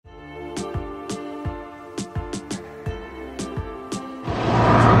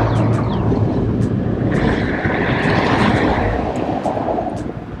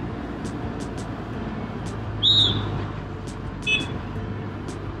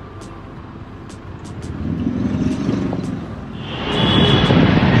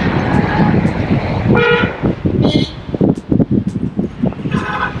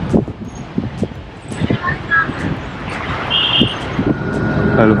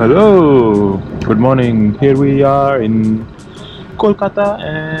Hello, hello. Good morning. Here we are in Kolkata,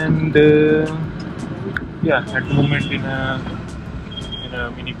 and yeah, at the moment in a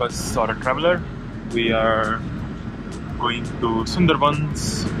minibus or a traveler. We are going to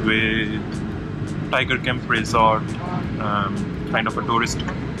Sunderbans with Tiger Camp Resort, kind of a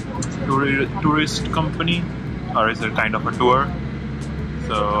tourist company, or is it kind of a tour?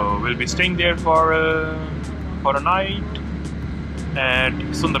 So we'll be staying there for a night at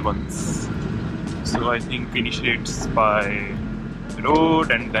Sundarbans. So I think initiates by the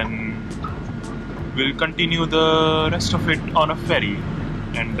road, and then we'll continue the rest of it on a ferry,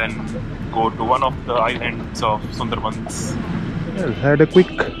 and then go to one of the islands of Sundarbans. Well, had a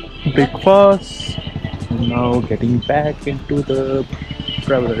quick breakfast, and now getting back into the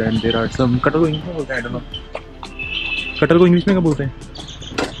traveler. And there are some katal going. I don't know. Katal को English में क्या बोलते हैं?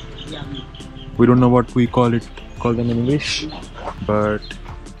 We don't know what we call them in English, but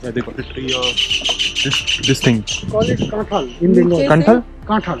yeah, they got a tree of this thing. Call it kanthal in Bengal. Kanthal?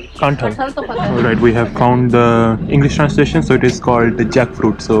 Kanthal. Alright, we have found the English translation, so it is called the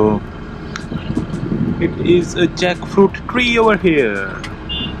jackfruit. So it is a jackfruit tree over here.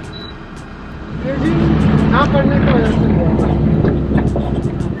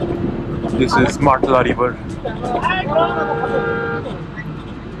 This is Martla River.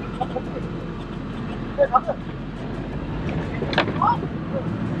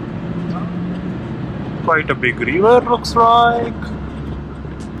 Quite a big river, looks like.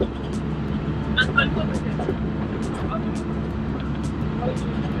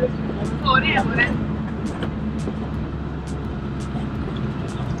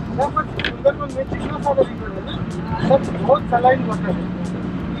 Sundarban में कितना सारा river है ना, सब बहुत saline water है।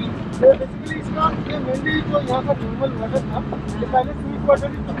 तो basically इसका ये मेनली जो यहाँ का नॉर्मल वाटर था, ये पहले स्वीट वाटर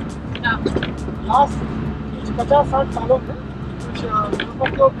ही था। लास्ट 50-60 सालों में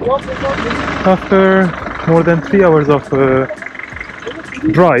After more than 3 hours of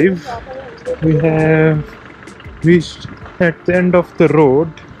drive, we have reached at the end of the road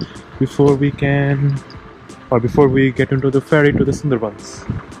before we get into the ferry to the Sunderbans.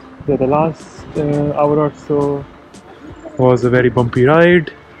 So the last hour or so was a very bumpy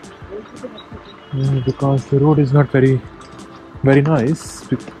ride because the road is not very nice.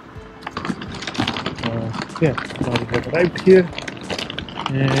 Yeah, now we have arrived here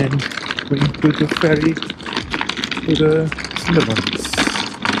and going to the ferry to the Sunderbans.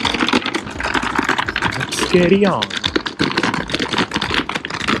 Let's carry on.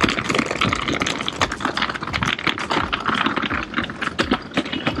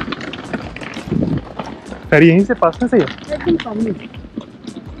 ferry यहीं से पास में से है? एकदम सामने।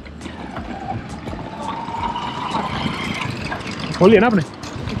 खोल लिया ना आपने?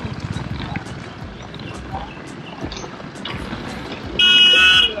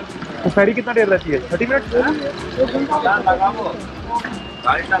 तो फेरी कितना देर रहती है? 30 मिनट?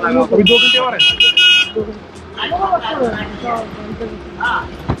 अभी 2 घंटे और हैं।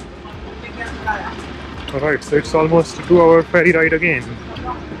 Alright, so it's almost a 2-hour ferry ride again.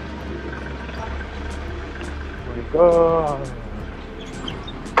 Oh my god.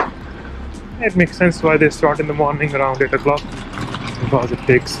 It makes sense why they start in the morning around 8 o'clock, because it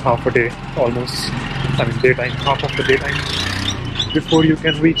takes half a day almost. I mean daytime, half of the daytime before you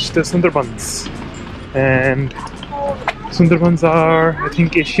can reach the Sundarbans. And Sundarbans are, I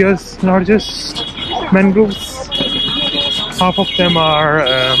think, Asia's largest mangroves. Half of them are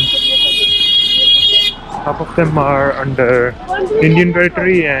under Indian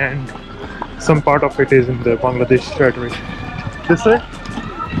territory, and some part of it is in the Bangladesh territory. This way.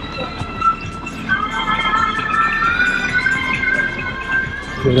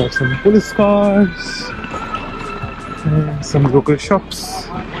 There are some police cars and some local shops.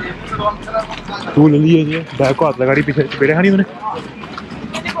 Tool liye bag ko haath laga rahi piche bede hani tune.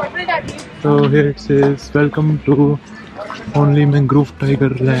 So here it says, welcome to only mangrove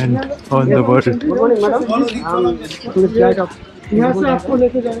tiger land on the world. यहाँ से आपको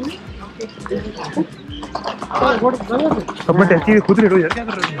लेके जाएंगे। अब मैं taxi खुद ले लो यार, क्या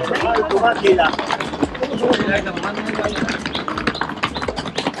कर रहे हो?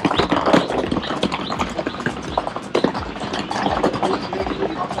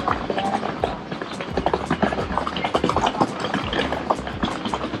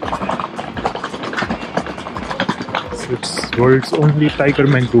 It's world's only tiger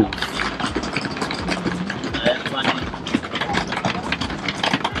mangrove.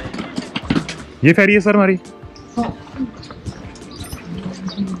 ये फेरी है सर हमारी।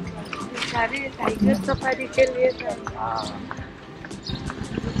 टाइगर सफारी के लिए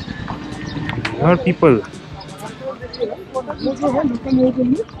There are people ये जो है लोकल लोगों के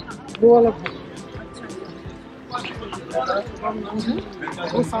लिए वो वाला है।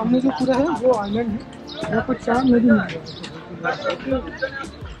 वो सामने जो पूरा है वो आइलैंड है, यहाँ पर 4 नदी है।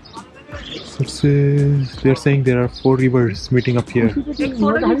 So they're saying there are 4 rivers meeting up here.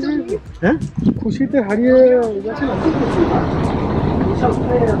 हैं? खुशी ते हरिये जैसे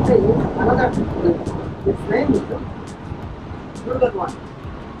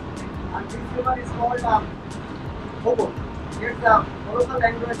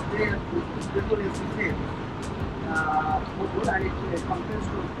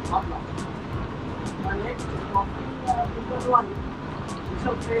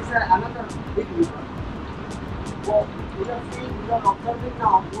another big river. So we are seeing, we are observing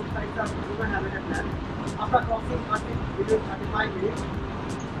now both sides are human habitat. After crossing within 35 minutes.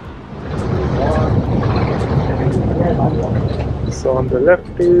 So on the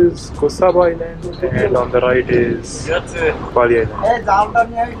left is Kosaba Island and on the right is Bali Island. Hey, jalta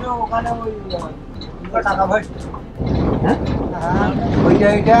niye aisho okhane oi taka bhai. Oi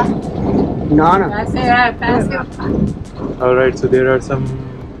jaita? Na na. Alright, so there are some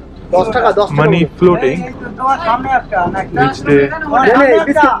money floating, which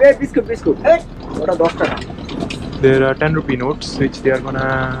there are 10 rupee notes which they are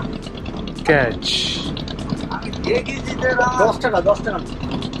gonna catch.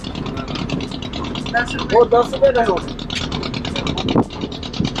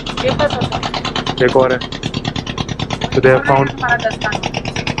 So they have found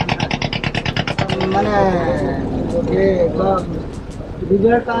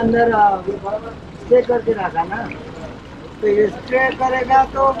river का अंदर stay करके रखा ना, तो ये stay करेगा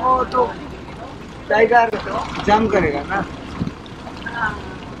तो वो तो टाइगर जम करेगा ना।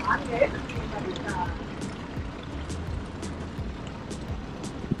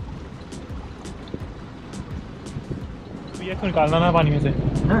 ये तो निकालना ना पानी में से।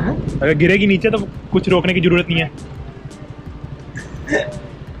 अगर गिरेगी नीचे तो कुछ रोकने की जरूरत नहीं है।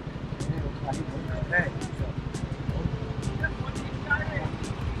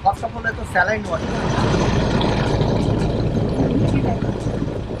 फर्स्ट ऑफ ऑल है तो saline water.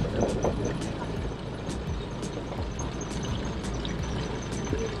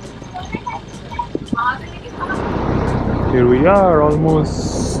 Here we are,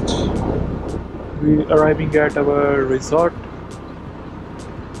 almost arriving at our resort,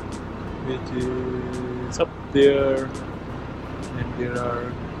 which is up there, and there are a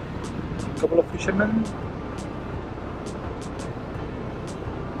couple of fishermen.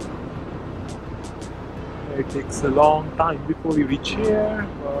 It takes a long time before we reach here,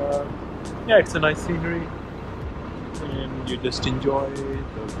 but yeah, it's a nice scenery and you just enjoy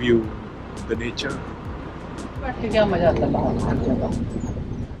the view, the nature. क्या मजा आता है बाहर हर जगह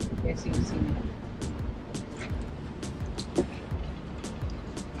ऐसी में।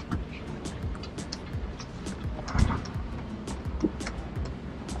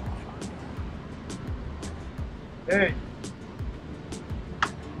 Hey,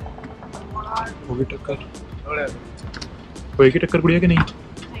 होगी टक्कर? होगी टक्कर गुड़िया कि नहीं?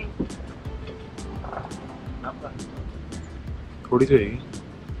 थोड़ी सी होगी।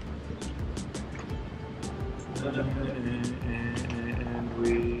 And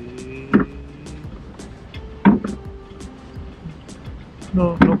we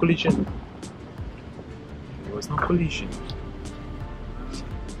no collision. There was no collision.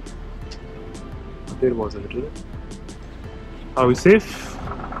 There was a little. Are we safe?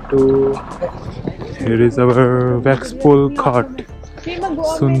 Here is our wax pole cart,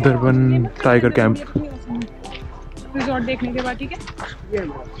 Sunderban Tiger Camp Resort देखने के बाद ठीक है?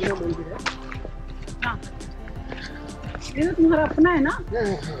 हाँ। ये तो तुम्हारा अपना है ना?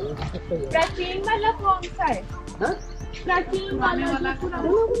 प्राचीन वाला कौन सा है? हाँ? प्राचीन वाला पूरा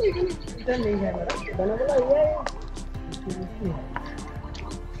इधर नहीं है मेरा। बना वाला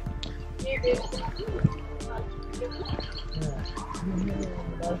ये देखो।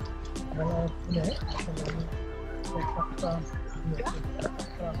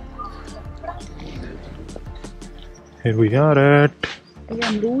 Here we are at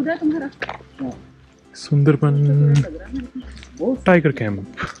Sunderban Tiger Camp.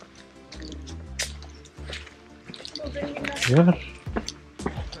 Yeah.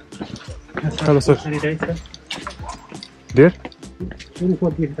 Hello, sir. There?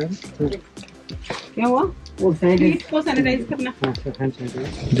 क्या हुआ? इसको सैनिटाइज करना।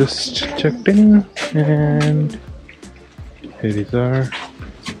 Just checked in, and here is our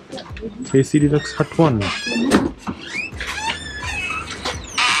AC Delux Hut 1.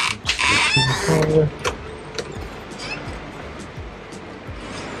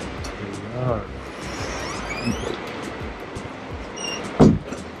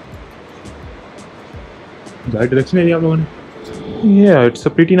 Deluxe में लिया हम लोगों ने. Yeah, it's a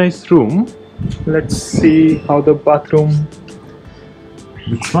pretty nice room. Let's see how the bathroom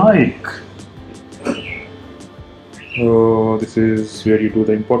looks like. Oh, this is where you do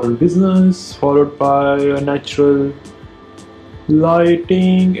the important business, followed by a natural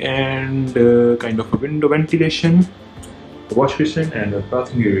lighting and kind of a window ventilation, a wash basin and a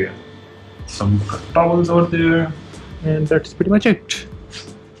bathing area. Some towels over there, and that's pretty much it.